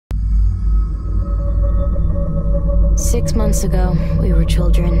6 months ago, we were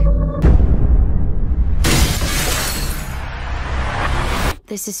children.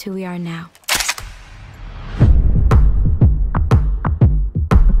 This is who we are now.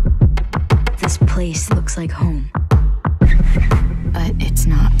 This place looks like home. But it's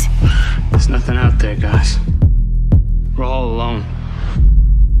not. There's nothing out there, guys. We're all alone.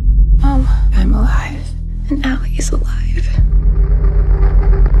 Mom, I'm alive. And Allie is alive.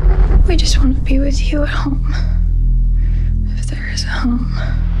 We just want to be with you at home. If there is a home.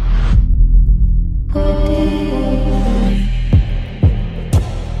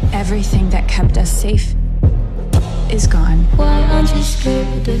 Everything that kept us safe is gone. Why aren't you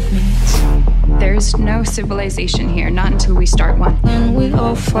scared of me? There's no civilization here, not until we start one. When we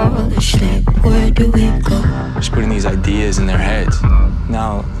all fall asleep, where do we go? Just putting these ideas in their heads.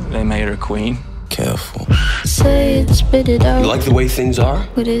 Now they made her queen. Careful. Say it, spit it out. You like the way things are?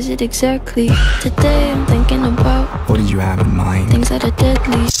 What is it exactly? Today I'm thinking about What did you have in mind? things that are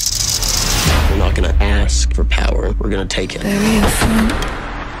deadly. We're not gonna ask for power. We're gonna take it. Bury a friend.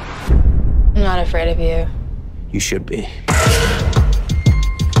 I'm not afraid of you. You should be.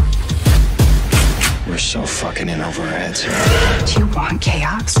 We're so fucking in over our heads. Do you want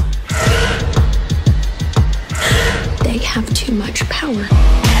chaos? They have too much power.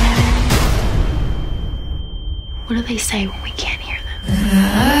 What do they say when we can't hear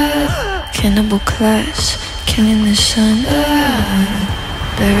them? Cannibal class, killing the sun,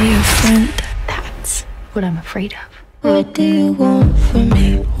 bury a friend. That's what I'm afraid of. What do you want from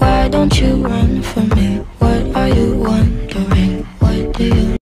me? Why don't you run from me? What are you wondering?